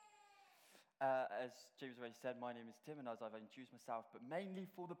As James already said, my name is Tim, and as I've introduced myself, but mainly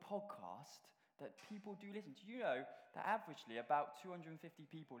for the podcast that people do listen to. You know that averagely about 250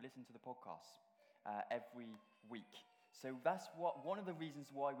 people listen to the podcast every week. So that's one of the reasons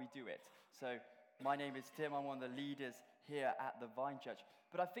why we do it. So my name is Tim. I'm one of the leaders here at the Vine Church.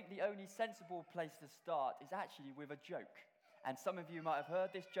 But I think the only sensible place to start is actually with a joke. And some of you might have heard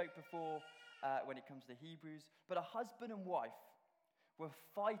this joke before when it comes to Hebrews. But a husband and wife were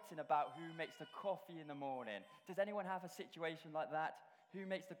fighting about who makes the coffee in the morning. Does anyone have a situation like that? Who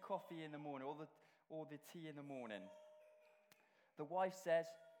makes the coffee in the morning or the tea in the morning? The wife says,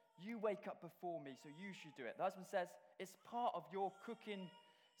 "You wake up before me, so you should do it." The husband says, "It's part of your cooking,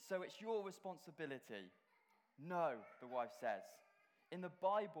 so it's your responsibility." "No," the wife says. "In the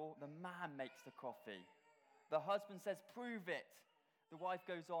Bible, the man makes the coffee." The husband says, "Prove it." The wife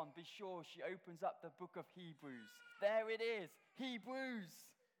goes on, be sure she opens up the book of Hebrews. There it is, Hebrews.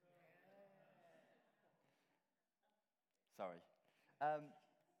 Sorry.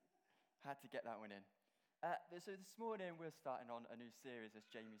 Had to get that one in. So this morning we're starting on a new series, as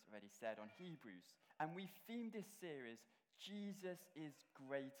Jamie's already said, on Hebrews. And we themed this series, Jesus is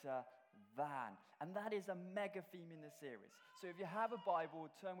greater than. And that is a mega theme in the series. So if you have a Bible,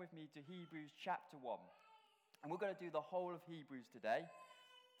 turn with me to Hebrews chapter 1. And we're going to do the whole of Hebrews today.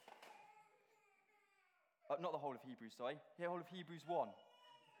 Not the whole of Hebrews, sorry. The whole of Hebrews 1.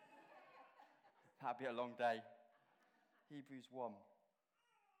 That'd be a long day. Hebrews 1.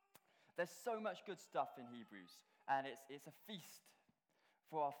 There's so much good stuff in Hebrews. And it's a feast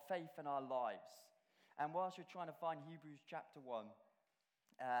for our faith and our lives. And whilst you're trying to find Hebrews chapter 1,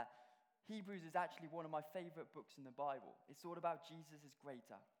 Hebrews is actually one of my favorite books in the Bible. It's all about Jesus is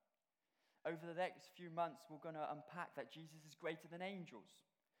greater. Over the next few months, we're going to unpack that Jesus is greater than angels.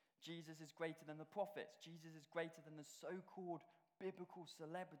 Jesus is greater than the prophets. Jesus is greater than the so-called biblical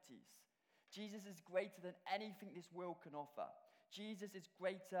celebrities. Jesus is greater than anything this world can offer. Jesus is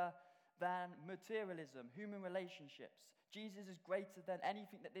greater than materialism, human relationships. Jesus is greater than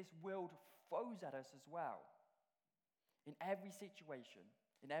anything that this world throws at us as well. In every situation,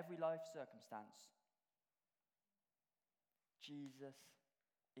 in every life circumstance, Jesus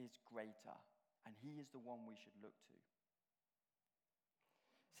is greater, and he is the one we should look to.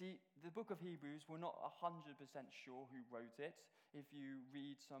 See, the book of Hebrews, we're not 100% sure who wrote it. If you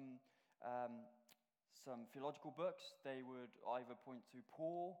read some theological books, they would either point to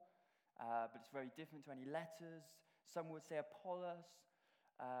Paul, but it's very different to any letters. Some would say Apollos,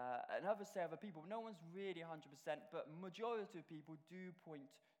 and others say other people. No one's really 100%, but majority of people do point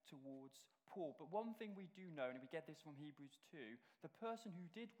towards Paul. But one thing we do know, and we get this from Hebrews 2, the person who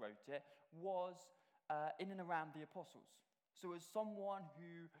did wrote it was in and around the apostles. So it was someone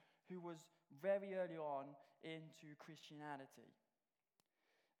who was very early on into Christianity.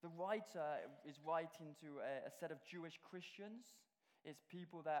 The writer is writing to a set of Jewish Christians. It's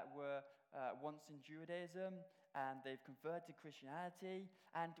people that were once in Judaism, and they've converted to Christianity.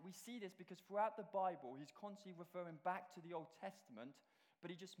 And we see this because throughout the Bible, he's constantly referring back to the Old Testament,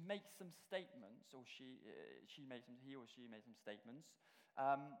 but he just makes some statements, or he or she made some statements.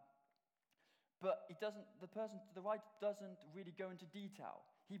 But the writer doesn't really go into detail.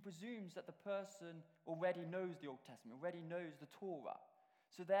 He presumes that the person already knows the Old Testament, already knows the Torah.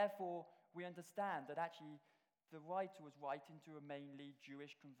 So therefore, we understand that actually the writer was writing to a mainly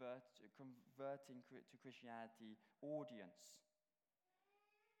Jewish converting to Christianity audience.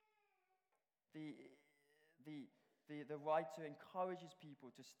 The writer encourages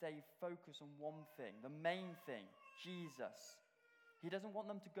people to stay focused on one thing, the main thing, Jesus. He doesn't want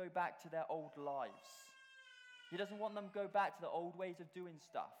them to go back to their old lives. He doesn't want them to go back to the old ways of doing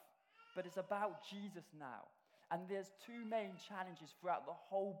stuff. But it's about Jesus now. And there's two main challenges throughout the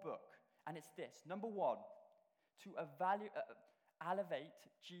whole book. And it's this. Number one, to elevate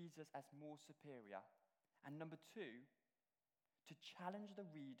Jesus as more superior. And number two, to challenge the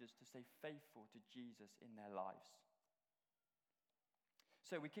readers to stay faithful to Jesus in their lives.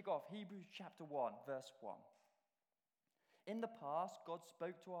 So we kick off Hebrews chapter 1, verse 1. In the past, God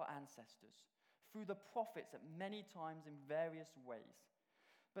spoke to our ancestors through the prophets at many times in various ways.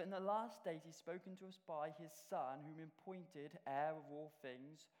 But in the last days, he's spoken to us by his Son, whom he appointed heir of all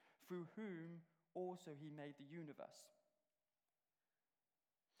things, through whom also he made the universe.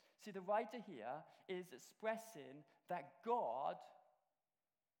 See, the writer here is expressing that God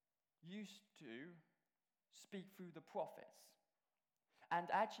used to speak through the prophets. And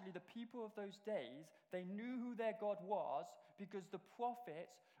actually, the people of those days, they knew who their God was because the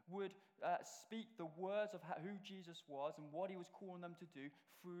prophets would speak the words of who Jesus was and what he was calling them to do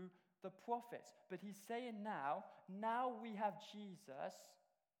through the prophets. But he's saying now we have Jesus,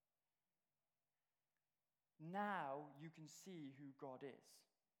 now you can see who God is.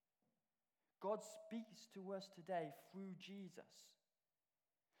 God speaks to us today through Jesus.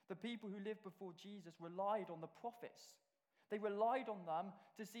 The people who lived before Jesus relied on the prophets. They relied on them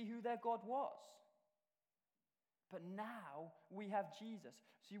to see who their God was. But now we have Jesus.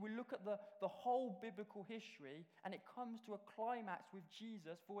 So we look at the whole biblical history, and it comes to a climax with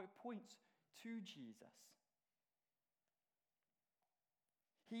Jesus, for it points to Jesus.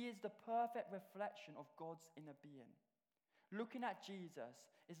 He is the perfect reflection of God's inner being. Looking at Jesus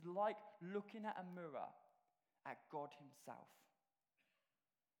is like looking at a mirror at God himself.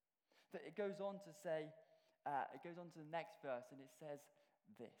 But it goes on to say, it goes on to the next verse, and it says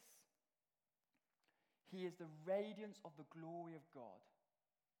this. He is the radiance of the glory of God.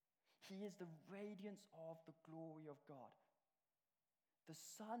 He is the radiance of the glory of God. The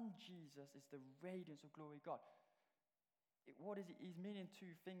Son, Jesus, is the radiance of glory of God. What is it? He's meaning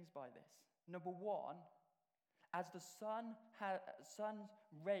two things by this. Number one, as the sun's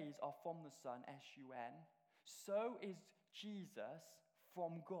rays are from the sun, S-U-N, so is Jesus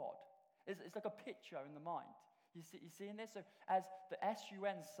from God. It's like a picture in the mind. You seeing this? So as the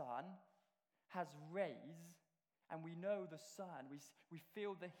S-U-N sun has rays, and we know the sun, we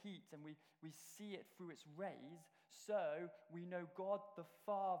feel the heat, and we see it through its rays, so we know God the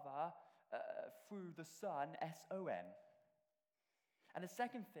Father through the Son, S-O-N. And the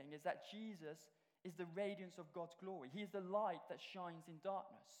second thing is that Jesus is the radiance of God's glory. He is the light that shines in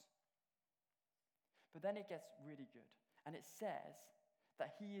darkness. But then it gets really good, and it says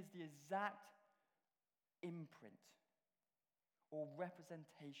that he is the exact imprint or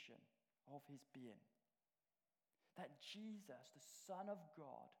representation of his being. That Jesus, the Son of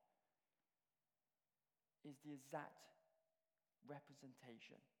God, is the exact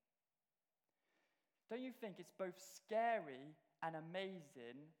representation. Don't you think it's both scary and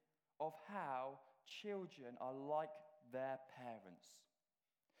amazing of how children are like their parents?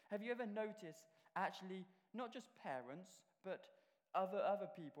 Have you ever noticed, actually, not just parents, but other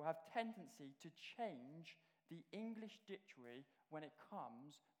people have tendency to change the English dictionary when it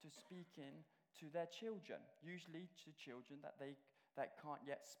comes to speaking to their children, usually to children that can't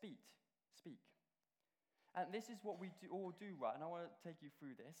yet speak. And this is what we all do, right? And I want to take you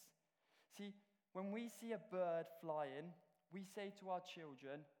through this. See, when we see a bird flying, we say to our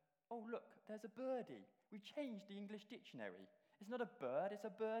children, "Oh, look, there's a birdie." We changed the English dictionary. It's not a bird, it's a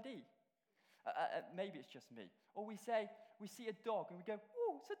birdie. Maybe it's just me. Or we see a dog and we go,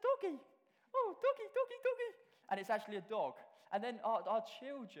 "Oh, it's a doggy. Oh, doggy, doggy, doggy." And it's actually a dog. And then our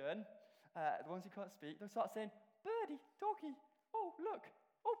children, the ones who can't speak, they'll start saying, "Birdie, doggy. Oh, look.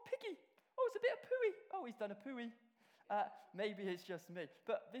 Oh, piggy. Oh, it's a bit of pooey. Oh, he's done a pooey." Maybe it's just me.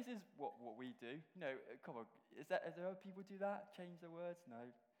 But this is what we do. No, come on. Is there other people do that? Change the words?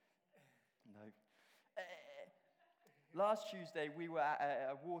 No. Last Tuesday, we were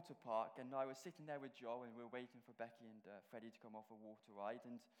at a water park, and I was sitting there with Joel, and we were waiting for Becky and Freddie to come off a water ride.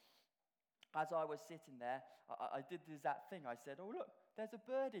 And as I was sitting there, I did that thing. I said, "Oh, look, there's a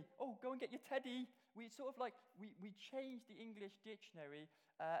birdie. Oh, go and get your teddy." We sort of like, we changed the English dictionary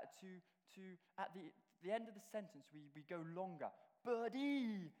to at the end of the sentence, we go longer.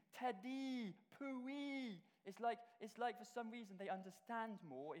 Birdie, teddy, pooey. It's like for some reason they understand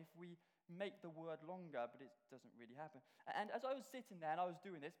more if we make the word longer, but it doesn't really happen. And as I was sitting there and I was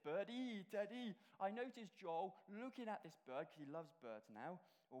doing this, birdie, teddy, I noticed Joel looking at this bird, because he loves birds now,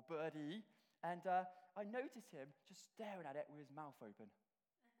 or birdie, and I noticed him just staring at it with his mouth open.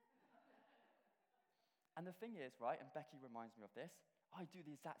 And the thing is, right, and Becky reminds me of this, I do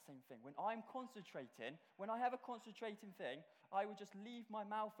the exact same thing. When I'm concentrating, when I have a concentrating thing, I would just leave my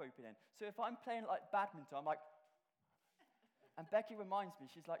mouth open in. So if I'm playing like badminton, I'm like, and Becky reminds me,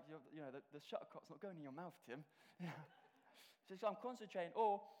 she's like, the shuttlecock's not going in your mouth, Tim. So I'm concentrating,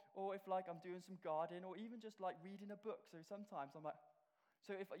 or if like I'm doing some gardening, or even just like reading a book. So sometimes I'm like,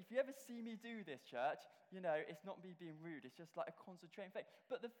 so if you ever see me do this, church, it's not me being rude. It's just like a concentrating thing.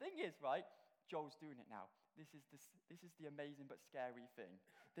 But the thing is, right, Joel's doing it now. This is the amazing but scary thing.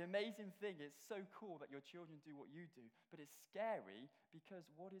 The amazing thing is so cool that your children do what you do, but it's scary because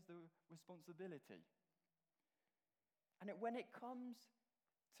what is the responsibility? And when it comes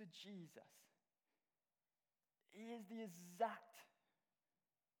to Jesus, he is the exact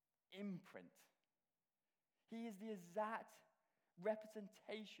imprint. He is the exact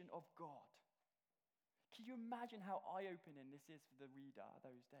representation of God. Can you imagine how eye-opening this is for the reader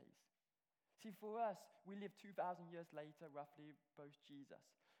those days? See, for us, we live 2,000 years later, roughly, post Jesus.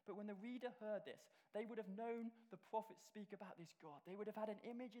 But when the reader heard this, they would have known the prophets speak about this God. They would have had an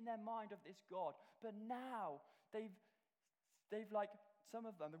image in their mind of this God. But now, they've like some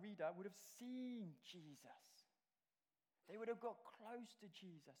of them, the reader, would have seen Jesus. They would have got close to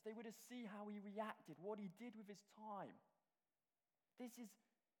Jesus. They would have seen how he reacted, what he did with his time. This is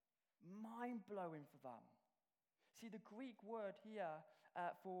mind-blowing for them. See, the Greek word here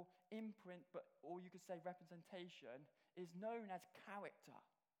for imprint, or you could say representation, is known as character.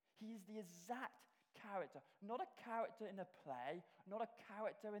 He is the exact character. Not a character in a play, not a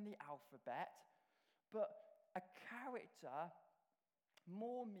character in the alphabet, but a character,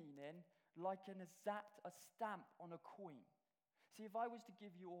 more meaning like a stamp on a coin. See, if I was to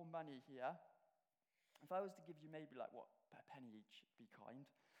give you all money here, if I was to give you maybe like, a penny each, be kind.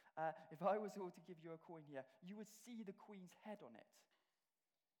 If I was all to give you a coin here, you would see the queen's head on it.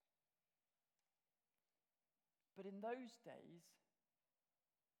 But in those days,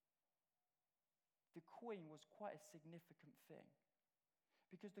 the coin was quite a significant thing,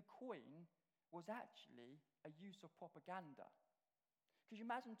 because the coin was actually a use of propaganda. Could you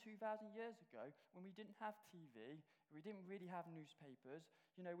imagine 2,000 years ago when we didn't have TV, we didn't really have newspapers,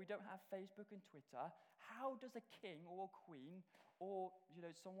 we don't have Facebook and Twitter? How does a king or a queen or,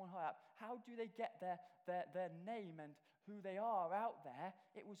 someone high up, how do they get their name and who they are out there?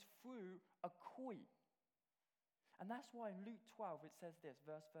 It was through a coin. And that's why in Luke 12 it says this,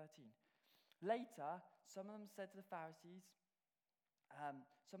 verse 13. Later, some of them said to the Pharisees,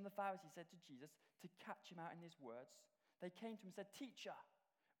 said to Jesus to catch him out in his words. They came to him and said, "Teacher,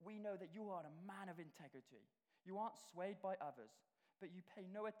 we know that you are a man of integrity. You aren't swayed by others, but you pay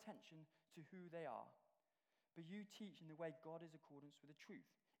no attention to who they are. But you teach in the way God is accordance with the truth.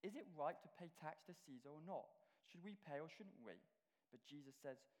 Is it right to pay tax to Caesar or not? Should we pay or shouldn't we?" But Jesus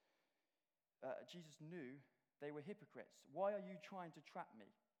knew they were hypocrites. "Why are you trying to trap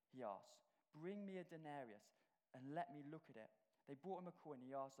me?" he asked. "Bring me a denarius and let me look at it." They brought him a coin.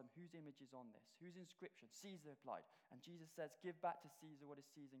 He asked them, "Whose image is on this? Whose inscription?" "Caesar," replied. And Jesus says, "Give back to Caesar what is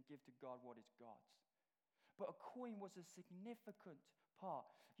Caesar and give to God what is God's." But a coin was a significant part.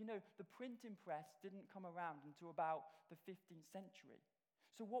 The printing press didn't come around until about the 15th century.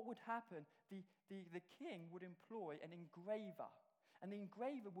 So what would happen? The king would employ an engraver. And the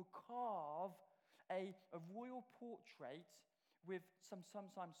engraver would carve a royal portrait with some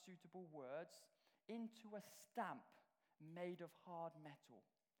sometimes suitable words into a stamp made of hard metal.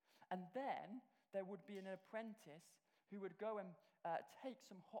 And then there would be an apprentice who would go and take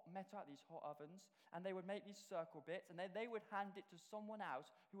some hot metal out of these hot ovens, and they would make these circle bits, and then they would hand it to someone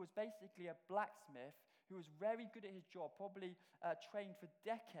else who was basically a blacksmith who was very good at his job, probably trained for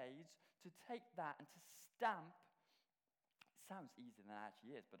decades, to take that and to stamp. It sounds easier than it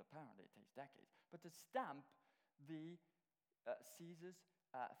actually is, but apparently it takes decades. But to stamp the Caesar's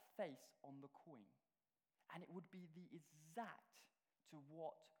face on the coin. And it would be the exact to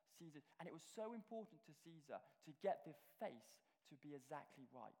what Caesar, and it was so important to Caesar to get the face to be exactly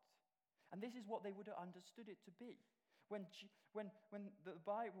right. And this is what they would have understood it to be. When the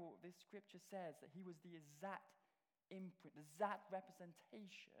Bible, this scripture says that he was the exact imprint, the exact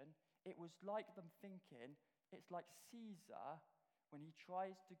representation, it was like them thinking, it's like Caesar, when he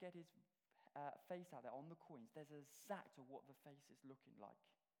tries to get his face out there on the coins, there's an exact of what the face is looking like.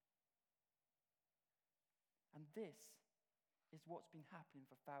 And this is what's been happening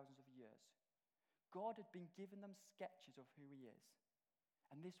for thousands of years. God had been giving them sketches of who he is.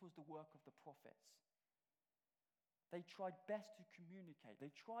 And this was the work of the prophets. They tried best to communicate.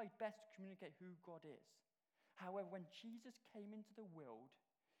 They tried best to communicate who God is. However, when Jesus came into the world,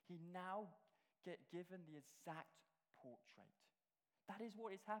 he now get given the exact portrait. That is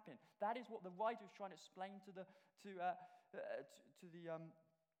what is happening. That is what the writer is trying to explain to the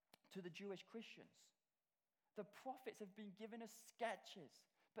Jewish Christians. The prophets have been given us sketches,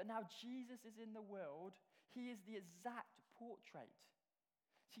 but now Jesus is in the world. He is the exact portrait.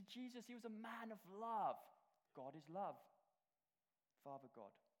 See, Jesus, he was a man of love. God is love. Father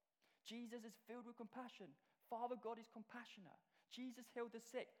God. Jesus is filled with compassion. Father God is compassionate. Jesus healed the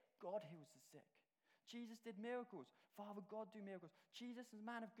sick. God heals the sick. Jesus did miracles. Father God do miracles. Jesus is a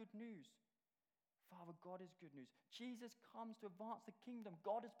man of good news. Father God is good news. Jesus comes to advance the kingdom.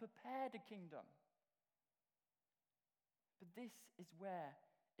 God has prepared a kingdom. But this is where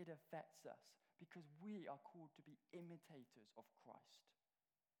it affects us, because we are called to be imitators of Christ.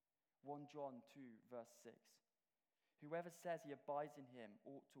 1 John 2, verse 6. Whoever says he abides in him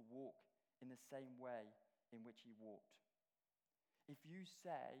ought to walk in the same way in which he walked. If you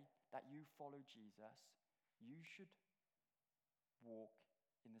say that you follow Jesus, you should walk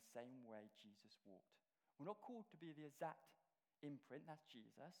in the same way Jesus walked. We're not called to be the exact imprint, that's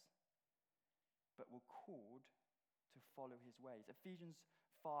Jesus, but we're called to follow his ways. Ephesians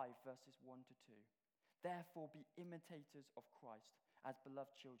 5, verses 1 to 2. Therefore, be imitators of Christ as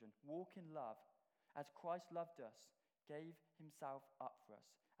beloved children. Walk in love, as Christ loved us, gave himself up for us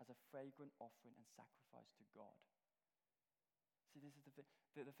as a fragrant offering and sacrifice to God. See, this is the thing.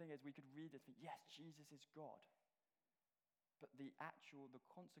 The thing is, we could read this and think, yes, Jesus is God. But the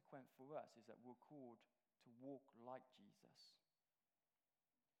consequence for us is that we're called to walk like Jesus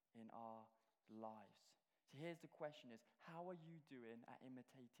in our lives. So here's the question is, how are you doing at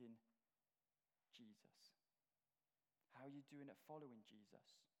imitating Jesus? How are you doing at following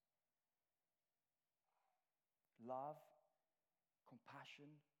Jesus? Love, compassion,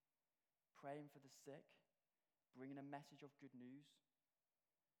 praying for the sick, bringing a message of good news.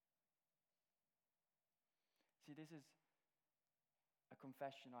 See, this is a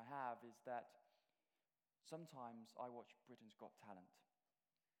confession I have, is that sometimes I watch Britain's Got Talent.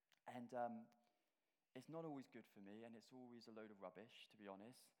 And it's not always good for me, and it's always a load of rubbish, to be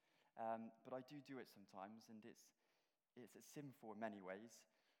honest. But I do it sometimes, and it's sinful in many ways.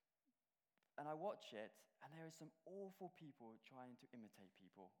 And I watch it, and there are some awful people trying to imitate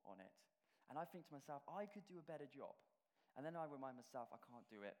people on it. And I think to myself, I could do a better job. And then I remind myself, I can't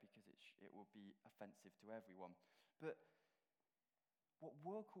do it because it will be offensive to everyone. But what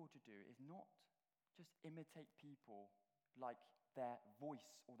we're called to do is not just imitate people like their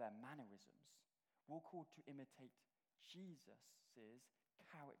voice or their mannerisms. We're called to imitate Jesus'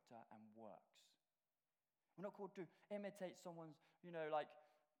 character and works. We're not called to imitate someone's, like,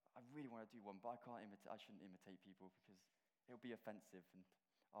 I really want to do one, but I shouldn't imitate people because it'll be offensive and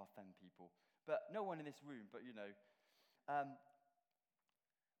I'll offend people. But no one in this room, but but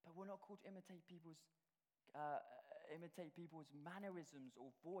we're not called to imitate people's mannerisms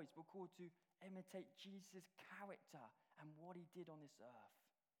or voice. We're called to imitate Jesus' character and what he did on this earth.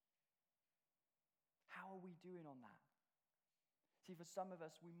 How are we doing on that? See, for some of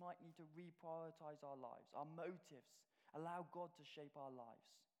us, we might need to reprioritize our lives, our motives, allow God to shape our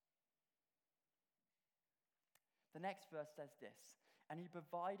lives. The next verse says this, and he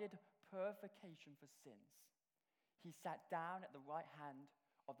provided purification for sins. He sat down at the right hand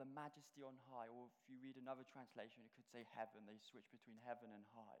of the majesty on high, or if you read another translation, it could say heaven. They switch between heaven and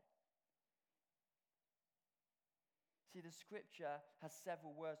high. See, the scripture has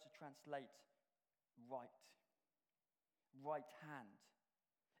several words to translate right. Right hand.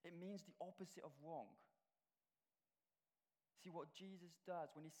 It means the opposite of wrong. See, what Jesus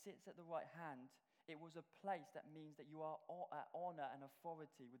does when he sits at the right hand, it was a place that means that you are at honor and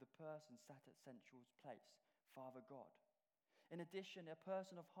authority with the person sat at central place, Father God. In addition, a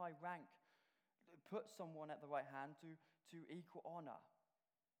person of high rank puts someone at the right hand to equal honor.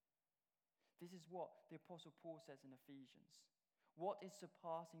 This is what the Apostle Paul says in Ephesians. What is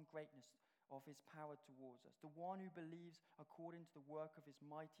surpassing greatness of his power towards us? The one who believes according to the work of his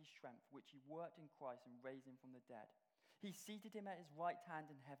mighty strength, which he worked in Christ and raised him from the dead. He seated him at his right hand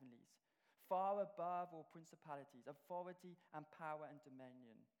in heavenlies, far above all principalities, authority and power and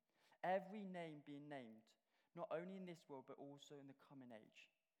dominion. Every name being named, not only in this world, but also in the coming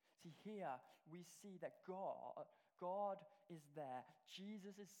age. See, here we see that God is there.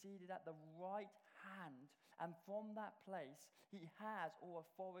 Jesus is seated at the right hand, and from that place, he has all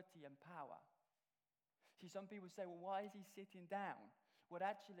authority and power. See, some people say, well, why is he sitting down? Well,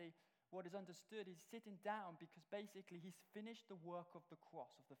 actually, what is understood is sitting down because basically he's finished the work of the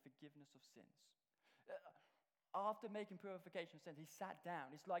cross, of the forgiveness of sins. After making purification of sins, he sat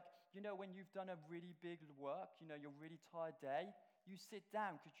down. It's like, when you've done a really big work, your really tired day, you sit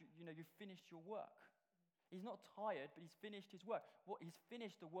down because you've finished your work. He's not tired, but he's finished his work. He's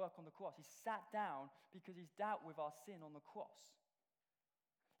finished the work on the cross. He sat down because he's dealt with our sin on the cross.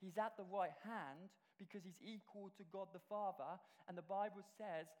 He's at the right hand because he's equal to God the Father, and the Bible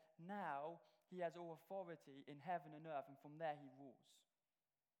says now he has all authority in heaven and earth, and from there he rules.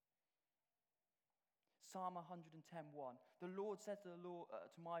 Psalm 110:1. The Lord said to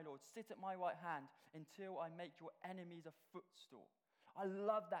my Lord, sit at my right hand until I make your enemies a footstool. I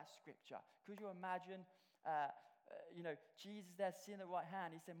love that scripture. Could you imagine, Jesus there sitting at the right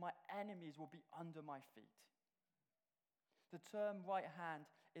hand? He said, my enemies will be under my feet. The term right hand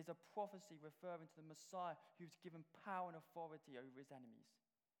is a prophecy referring to the Messiah who's given power and authority over his enemies.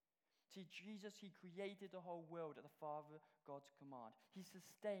 See, Jesus, he created the whole world at the Father God's command. He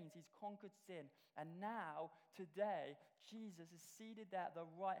sustains, he's conquered sin. And now, today, Jesus is seated there at the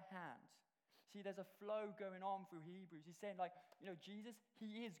right hand. See, there's a flow going on through Hebrews. He's saying, Jesus,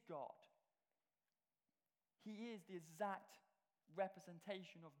 he is God. He is the exact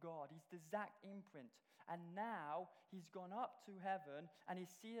representation of God. He's the exact imprint. And now, he's gone up to heaven, and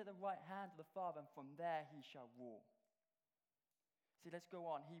he's seated at the right hand of the Father, and from there he shall rule. See, let's go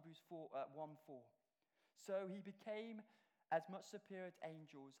on. Hebrews 1:4. So he became as much superior to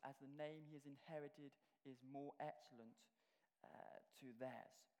angels as the name he has inherited is more excellent to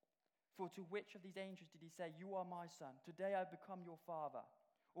theirs. For to which of these angels did he say, "You are my son, today I become your father"?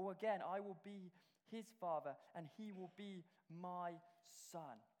 Or again, "I will be his father, and he will be my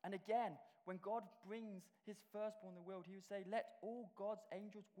son"? And again, when God brings his firstborn in the world, he will say, "Let all God's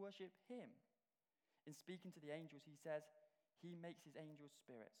angels worship him." In speaking to the angels, he says, "He makes his angels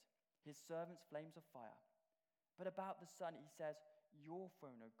spirits, his servants flames of fire." But about the Son, he says, "Your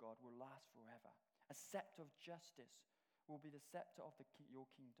throne, O God, will last forever. A scepter of justice will be the scepter of your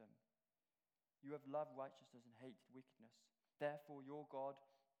kingdom. You have loved righteousness and hated wickedness. Therefore, God,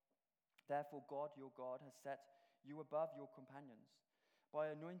 your God, has set you above your companions by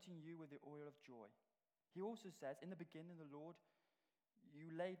anointing you with the oil of joy." He also says, "In the beginning, the Lord,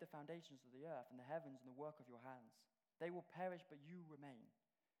 you laid the foundations of the earth and the heavens and the work of your hands. They will perish, but you remain.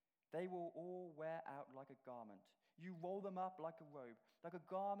 They will all wear out like a garment. You roll them up like a robe. Like a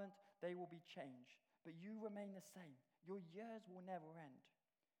garment, they will be changed, but you remain the same. Your years will never end."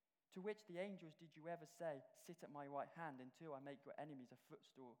 To which the angels did you ever say, "Sit at my right hand until I make your enemies a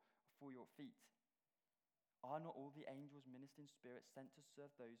footstool for your feet"? Are not all the angels ministering spirits sent to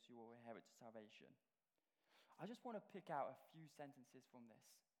serve those who will inherit salvation? I just want to pick out a few sentences from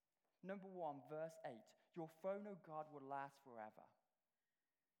this. Number 1, verse 8. Your throne, O God, will last forever.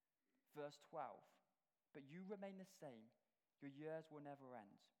 Verse 12. But you remain the same. Your years will never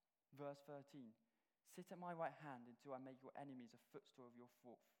end. Verse 13. Sit at my right hand until I make your enemies a footstool of your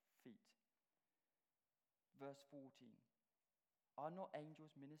feet. Verse 14. Are not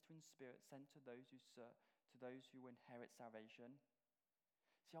angels ministering spirits sent to those who inherit salvation?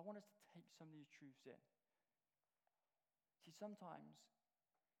 See, I want us to take some of these truths in. See, sometimes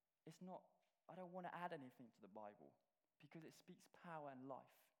I don't want to add anything to the Bible because it speaks power and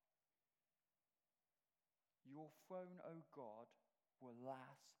life. Your throne, O God, will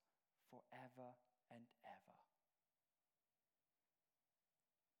last forever and ever.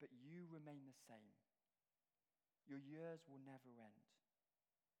 But you remain the same. Your years will never end.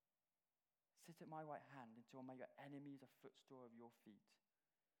 Sit at my right hand until I make your enemies a footstool of your feet.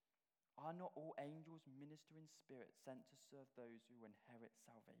 Are not all angels ministering spirits sent to serve those who inherit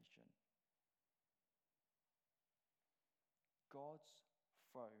salvation? God's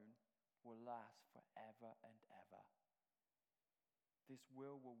throne will last forever and ever. This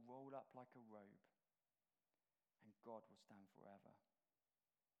will roll up like a robe, and God will stand forever.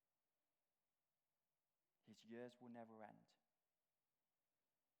 His years will never end.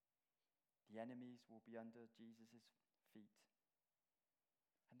 The enemies will be under Jesus' feet.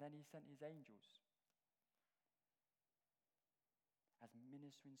 And then he sent his angels as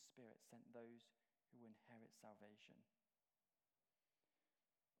ministering spirits, sent those who inherit salvation.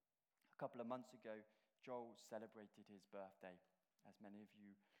 A couple of months ago, Joel celebrated his birthday, as many of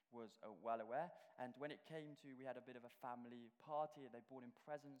you was well aware. And when it came to, we had a bit of a family party. They brought him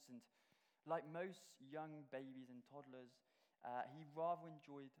presents, and like most young babies and toddlers, he rather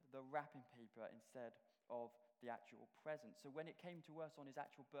enjoyed the wrapping paper instead of the actual present. So when it came to us on his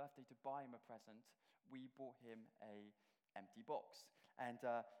actual birthday to buy him a present, we bought him an empty box. And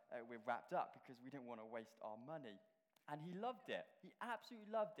we're wrapped up because we didn't want to waste our money. And he loved it. He absolutely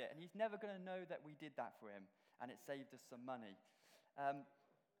loved it. And he's never going to know that we did that for him. And it saved us some money.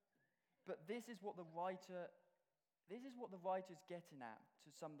 But this is what the writer's getting at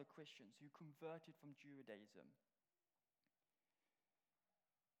to some of the Christians who converted from Judaism.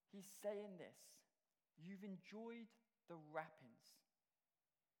 He's saying this. You've enjoyed the wrappings.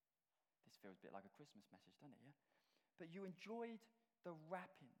 This feels a bit like a Christmas message, doesn't it? Yeah? But you enjoyed the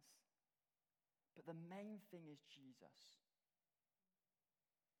wrappings. But the main thing is Jesus.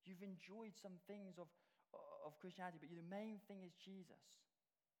 You've enjoyed some things of Christianity, but the main thing is Jesus.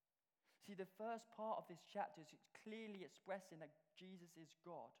 See, the first part of this chapter is clearly expressing that Jesus is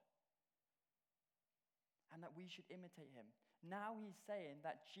God and that we should imitate him. Now he's saying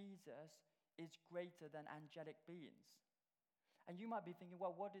that Jesus is greater than angelic beings. And you might be thinking,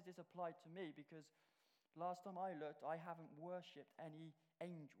 well, what does this apply to me? Because last time I looked, I haven't worshipped any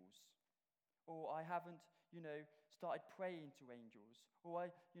angels. Or I haven't, started praying to angels. Or I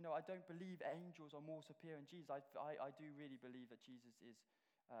don't believe angels are more superior than Jesus. I do really believe that Jesus is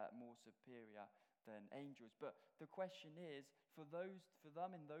more superior than angels. But the question is, for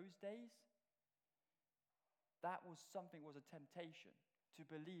them in those days, that was a temptation to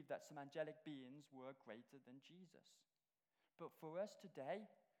believe that some angelic beings were greater than Jesus. But for us today,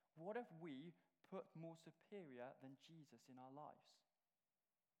 what if we put more superior than Jesus in our lives?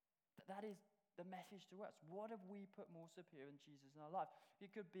 That is the message to us. What if we put more superior than Jesus in our life?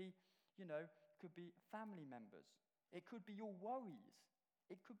 It could be, family members. It could be your worries.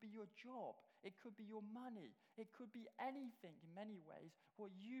 It could be your job. It could be your money. It could be anything in many ways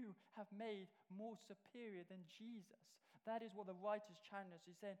what you have made more superior than Jesus. That is what the writer's challenge us.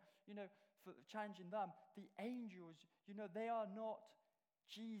 He's saying, for challenging them, the angels, they are not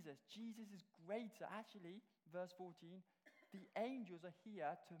Jesus. Jesus is greater. Actually, verse 14, the angels are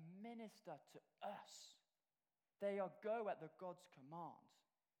here to minister to us. They are go at the God's command.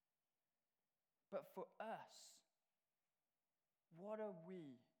 But for us, what are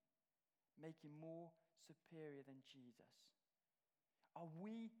we making more superior than Jesus? Are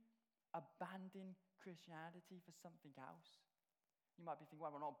we abandoning Christianity for something else? You might be thinking,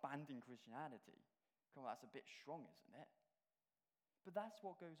 well, we're not abandoning Christianity. Come on, that's a bit strong, isn't it? But that's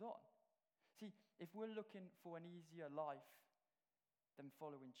what goes on. See, if we're looking for an easier life than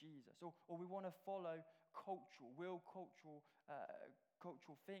following Jesus, or we want to follow cultural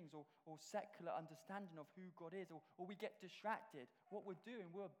things, or secular understanding of who God is, or we get distracted, what we're doing,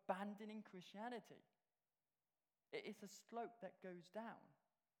 we're abandoning Christianity. It's a slope that goes down.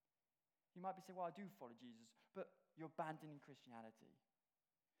 You might be saying, well, I do follow Jesus, but you're abandoning Christianity.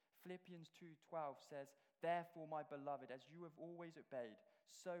 Philippians 2:12 says, therefore, my beloved, as you have always obeyed,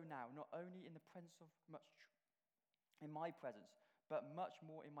 so now, not only in my presence, but much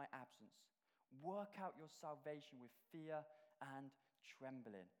more in my absence, work out your salvation with fear and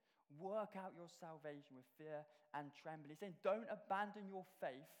trembling. Work out your salvation with fear and trembling. He's saying, don't abandon your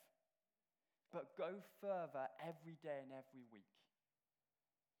faith, but go further every day and every week.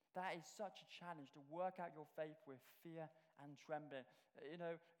 That is such a challenge, to work out your faith with fear and trembling.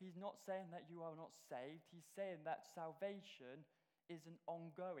 He's not saying that you are not saved. He's saying that salvation is an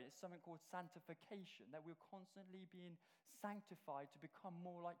ongoing. It's something called sanctification, that we're constantly being sanctified to become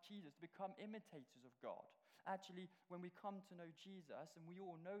more like Jesus, to become imitators of God. Actually, when we come to know Jesus, and we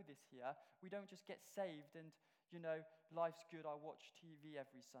all know this here, we don't just get saved and, life's good, I watch TV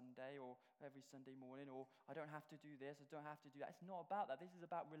every Sunday or every Sunday morning, or I don't have to do this, I don't have to do that. It's not about that. This is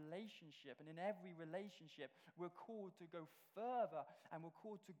about relationship. And in every relationship, we're called to go further, and we're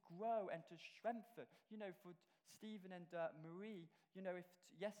called to grow and to strengthen. For Stephen and Marie,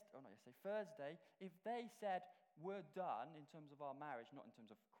 Thursday, if they said, we're done in terms of our marriage, not in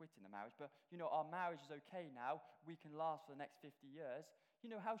terms of quitting the marriage, but, our marriage is okay now, we can last for the next 50 years,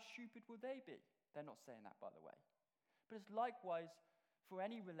 how stupid would they be? They're not saying that, by the way. But it's likewise for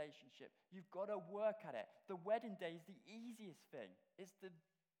any relationship. You've got to work at it. The wedding day is the easiest thing. It's the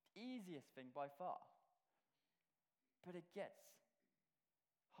easiest thing by far. But it gets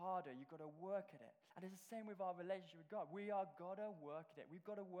harder. You've got to work at it. And it's the same with our relationship with God. We are got to work at it. We've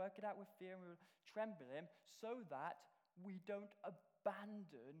got to work it out with fear and trembling so that we don't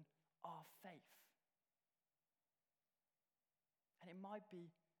abandon our faith. And it might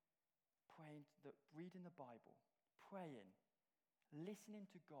be reading the Bible, praying, listening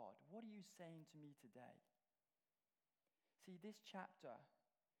to God. What are you saying to me today? See, this chapter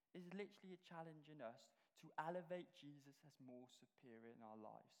is literally challenging us to elevate Jesus as more superior in our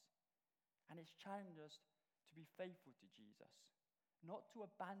lives. And it's challenging us to be faithful to Jesus, not to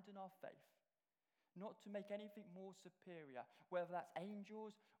abandon our faith, not to make anything more superior, whether that's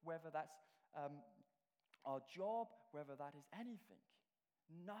angels, whether that's our job, whether that is anything.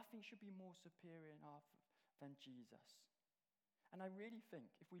 Nothing should be more superior than Jesus. And I really think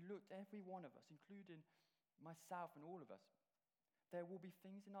if we looked at every one of us, including myself and all of us, there will be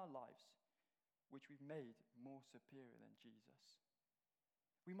things in our lives which we've made more superior than Jesus.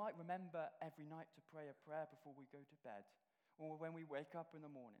 We might remember every night to pray a prayer before we go to bed, or when we wake up in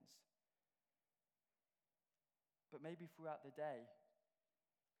the mornings. But maybe throughout the day,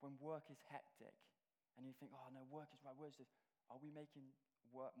 when work is hectic, and you think, oh no, work is right, where's this? Are we making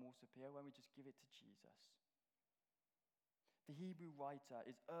work more superior when we just give it to Jesus? The Hebrew writer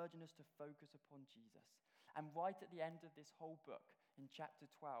is urging us to focus upon Jesus. And right at the end of this whole book, in chapter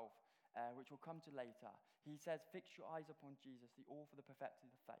 12, which we'll come to later, he says, fix your eyes upon Jesus, the author, the perfecter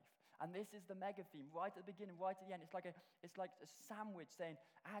of the faith. And this is the mega theme, right at the beginning, right at the end. It's like a sandwich saying,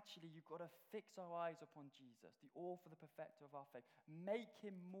 actually, you've got to fix our eyes upon Jesus, the author, the perfecter of our faith. Make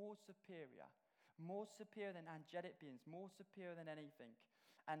him more superior than angelic beings, more superior than anything,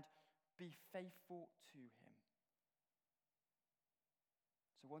 and be faithful to him.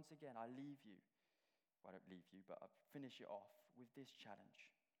 So once again, I leave you. Well, I don't leave you, but I'll finish it off with this challenge.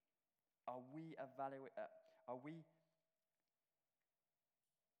 Are we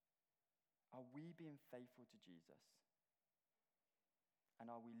being faithful to Jesus? And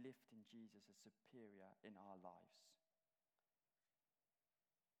are we lifting Jesus as superior in our lives?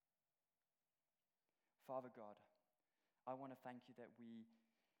 Father God, I want to thank you that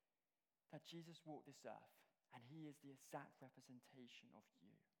Jesus walked this earth And he is the exact representation of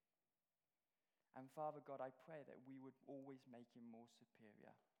you. And Father God, I pray that we would always make him more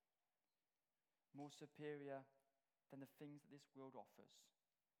superior than the things that this world offers,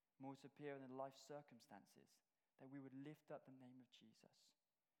 more superior than life circumstances, that we would lift up the name of Jesus.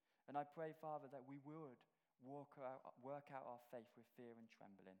 And I pray, Father, that we would work out our faith with fear and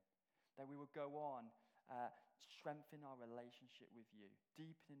trembling, that we would go on strengthen our relationship with you,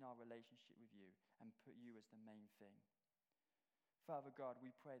 deepening our relationship with you, and put you as the main thing. Father God,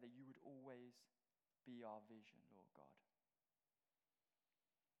 we pray that you would always be our vision, Lord God.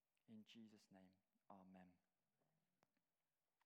 In Jesus' name, amen.